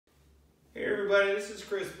everybody, this is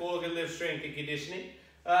Chris Bullock at Lift Strength and Conditioning.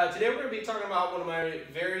 Today we're going to be talking about one of my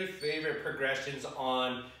very favorite progressions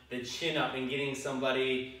on the chin-up and getting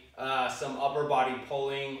somebody some upper body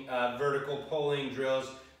pulling, vertical pulling drills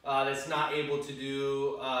that's not able to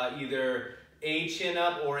do either a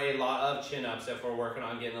chin-up or a lot of chin-ups if we're working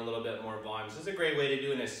on getting a little bit more volume. So this is a great way to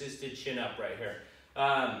do an assisted chin-up right here.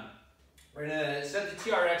 We're going to set the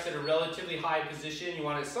TRX at a relatively high position. You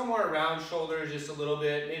want it somewhere around shoulders, just a little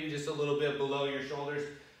bit, maybe just a little bit below your shoulders.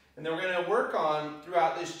 And then we're going to work on,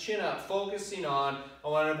 throughout this chin-up, focusing on, I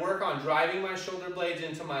want to work on driving my shoulder blades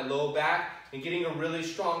into my low back and getting a really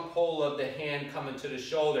strong pull of the hand coming to the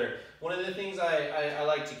shoulder. One of the things I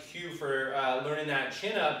like to cue for learning that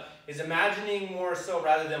chin-up is imagining more so,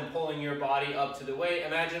 rather than pulling your body up to the weight,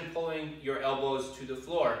 imagine pulling your elbows to the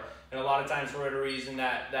floor. And a lot of times for whatever reason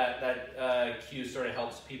that cue sort of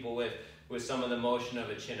helps people with some of the motion of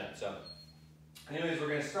a chin-up. So anyways, we're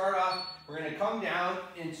going to start off, we're going to come down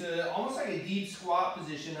into almost like a deep squat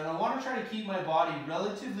position, and I want to try to keep my body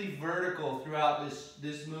relatively vertical throughout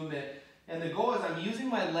this movement. And the goal is I'm using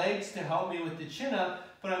my legs to help me with the chin-up,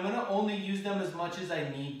 but I'm going to only use them as much as I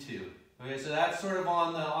need to. Okay, so that's sort of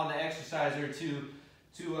on the exerciser to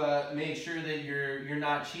make sure that you're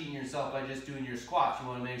not cheating yourself by just doing your squats. You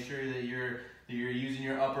want to make sure that you're using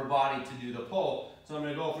your upper body to do the pull. So I'm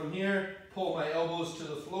going to go from here, pull my elbows to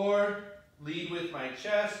the floor, lead with my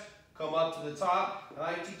chest, come up to the top.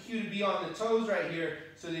 I like to cue to be on the toes right here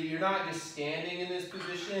so that you're not just standing in this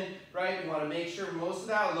position, right? You want to make sure most of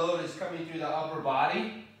that load is coming through the upper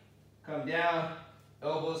body. Come down,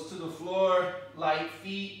 elbows to the floor, light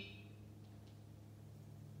feet,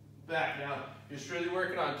 back down. Just really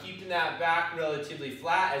working on keeping that back relatively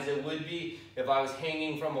flat as it would be if I was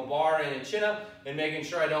hanging from a bar in a chin-up, and making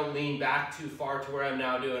sure I don't lean back too far to where I'm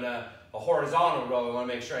now doing a horizontal row. I want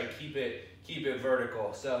to make sure I keep it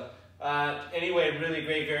vertical. So anyway, really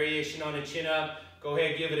great variation on a chin-up. Go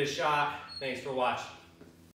ahead, give it a shot. Thanks for watching.